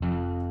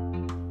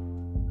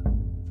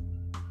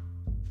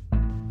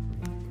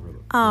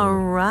All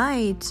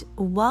right.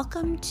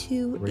 Welcome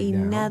to Right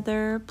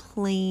another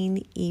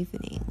plain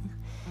evening.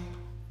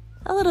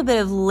 A little bit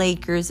of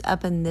Lakers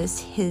up in this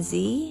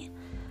hizzy.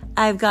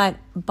 I've got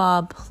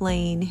Bob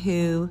Plain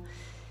who,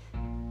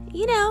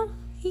 he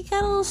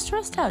got a little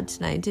stressed out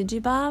tonight. Did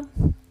you, Bob?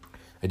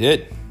 I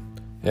did.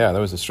 Yeah, that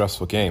was a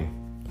stressful game.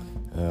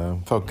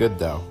 Felt good,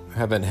 though. I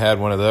haven't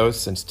had one of those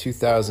since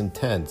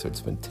 2010, so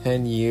it's been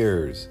 10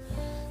 years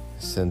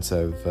since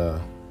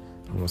I've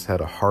almost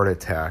had a heart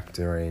attack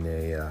during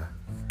a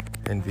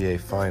NBA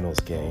Finals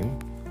game.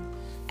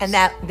 And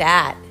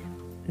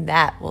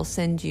that will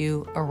send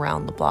you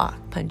around the block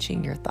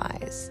punching your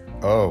thighs.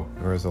 Oh,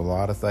 there was a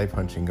lot of thigh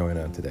punching going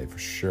on today, for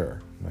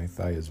sure. My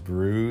thigh is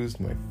bruised.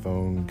 My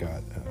phone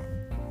got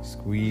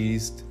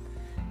squeezed.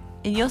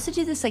 And you also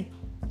do this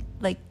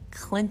like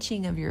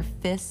clenching of your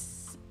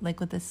fists, like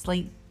with a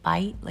slight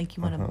bite, like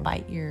you want to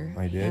bite your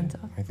hands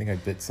off. I think I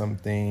bit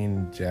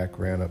something. Jack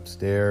ran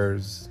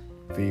upstairs.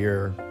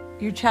 Fear.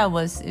 Your child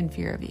was in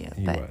fear of you.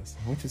 He was,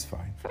 which is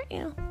fine.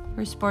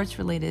 For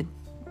sports-related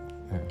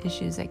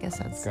issues, I guess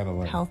that's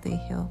healthy.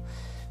 He'll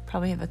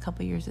probably have a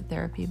couple years of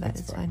therapy, but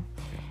it's fine.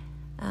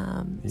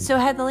 So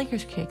how did the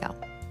Lakers shake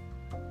out?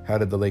 How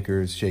did the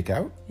Lakers shake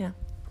out? Yeah.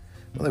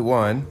 Well, they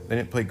won. They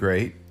didn't play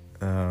great.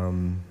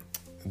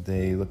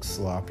 They looked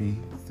sloppy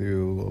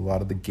through a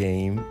lot of the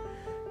game.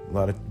 A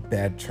lot of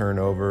bad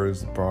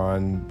turnovers.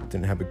 LeBron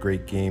didn't have a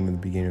great game in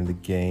the beginning of the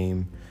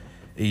game.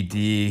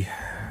 AD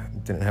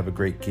didn't have a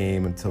great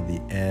game until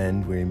the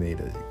end where he made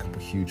a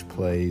couple huge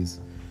plays.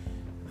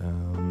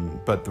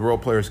 But the role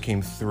players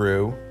came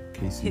through.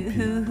 KCP.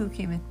 Who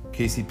came in?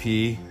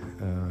 KCP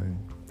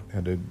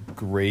had a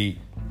great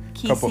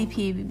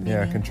KCP.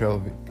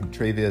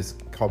 Contravious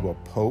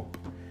Caldwell-Pope.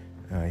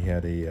 He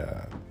had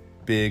a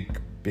big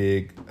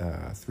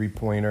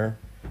three-pointer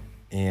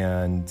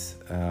and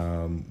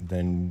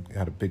then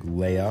had a big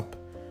layup.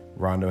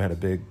 Rondo had a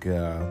big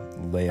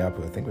layup.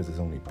 I think it was his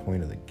only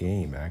point of the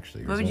game,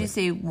 actually. What would you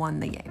say won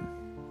the game?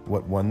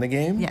 What won the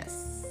game?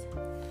 Yes.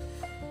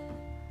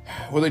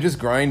 Well, they just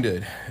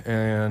grinded,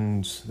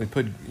 and they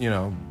put,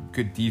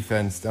 good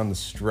defense down the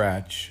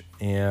stretch,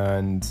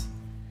 and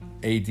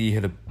AD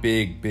hit a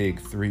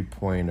big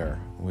three-pointer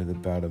with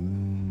about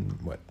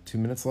 2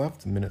 minutes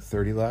left,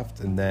 1:30 left,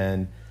 and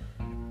then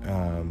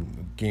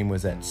the game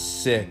was at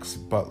 6.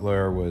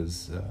 Butler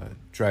was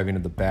driving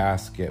to the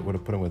basket, would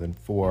have put him within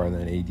 4, and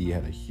then AD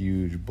had a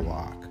huge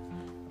block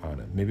on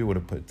it. Maybe it would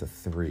have put it to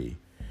 3.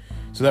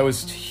 So that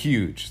was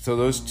huge. So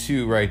those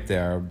two right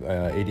there,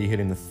 AD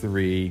hitting the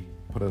 3,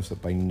 put us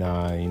up by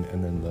 9,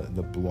 and then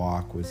the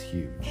block was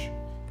huge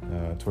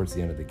towards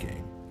the end of the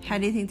game. How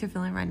do you think they're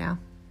feeling right now?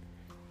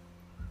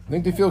 I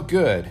think they feel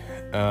good.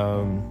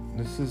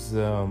 This is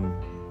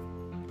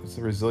it's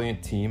a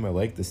resilient team. I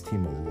like this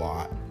team a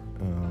lot.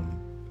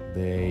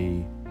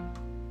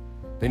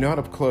 They know how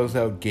to close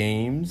out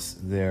games.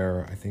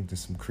 I think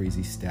there's some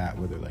crazy stat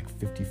where they're like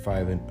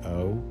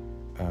 55-0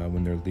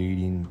 when they're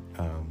leading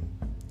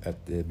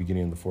at the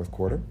beginning of the fourth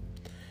quarter.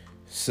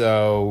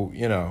 So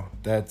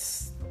that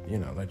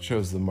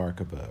shows the mark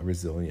of a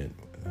resilient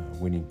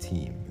winning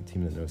team, a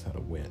team that knows how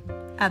to win.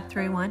 Up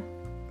 3-1.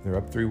 They're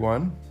up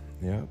 3-1.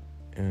 Yeah.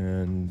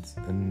 And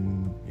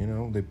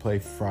they play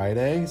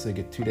Friday, so they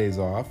get 2 days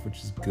off,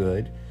 which is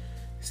good.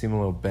 They seem a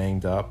little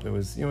banged up. It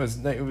was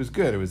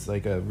good. It was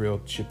like a real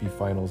chippy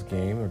finals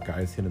game where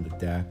guys hitting the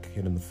deck,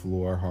 hitting the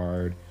floor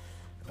hard.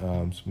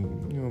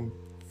 Some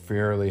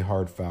fairly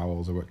hard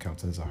fouls, or what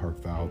counts as a hard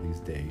foul these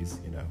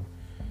days.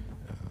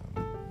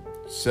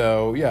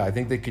 So yeah, I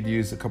think they could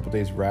use a couple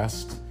days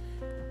rest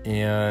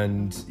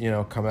and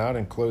come out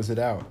and close it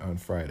out on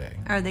Friday.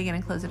 Are they going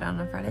to close it out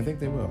on Friday? I think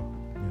they will.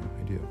 Yeah,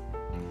 I do.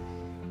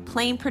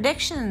 Plain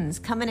predictions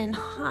coming in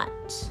hot.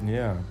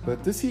 Yeah,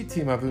 but this Heat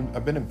team,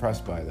 I've been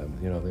impressed by them.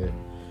 They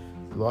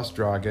lost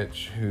Dragic,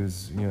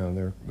 who's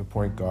they're the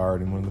point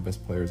guard and one of the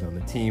best players on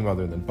the team,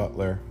 other than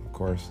Butler, of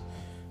course.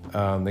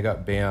 They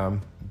got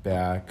Bam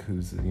back,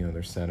 who's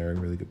their center, a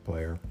really good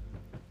player.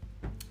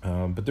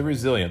 But they're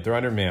resilient. They're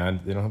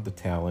undermanned. They don't have the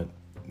talent,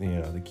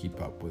 to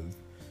keep up with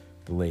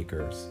the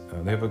Lakers.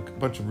 They have a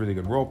bunch of really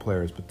good role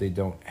players, but they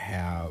don't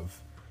have.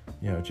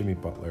 Jimmy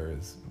Butler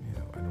is,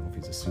 I don't know if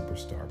he's a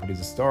superstar, but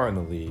he's a star in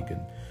the league, and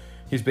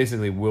he's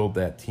basically willed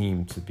that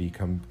team to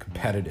become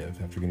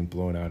competitive after getting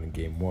blown out in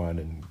game 1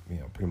 and,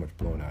 pretty much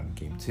blown out in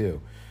game 2.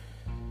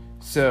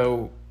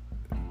 So,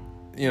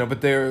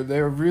 but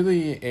they're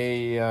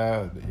really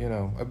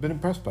I've been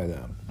impressed by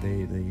them.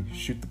 They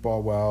shoot the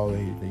ball well.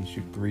 They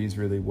shoot threes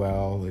really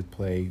well. They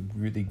play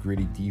really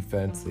gritty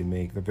defense.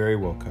 They're very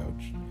well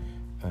coached.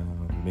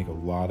 Make a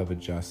lot of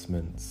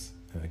adjustments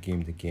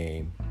game to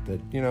game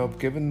that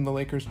given the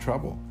Lakers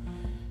trouble.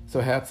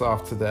 So hats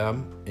off to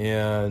them,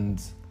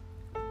 and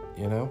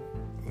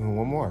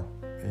one more,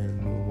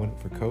 and we'll win it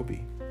for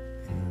Kobe,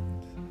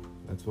 and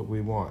that's what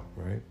we want,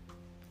 right?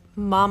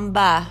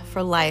 Mamba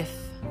for life.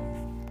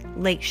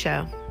 Lake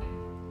Show.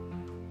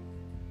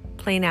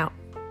 Playing out.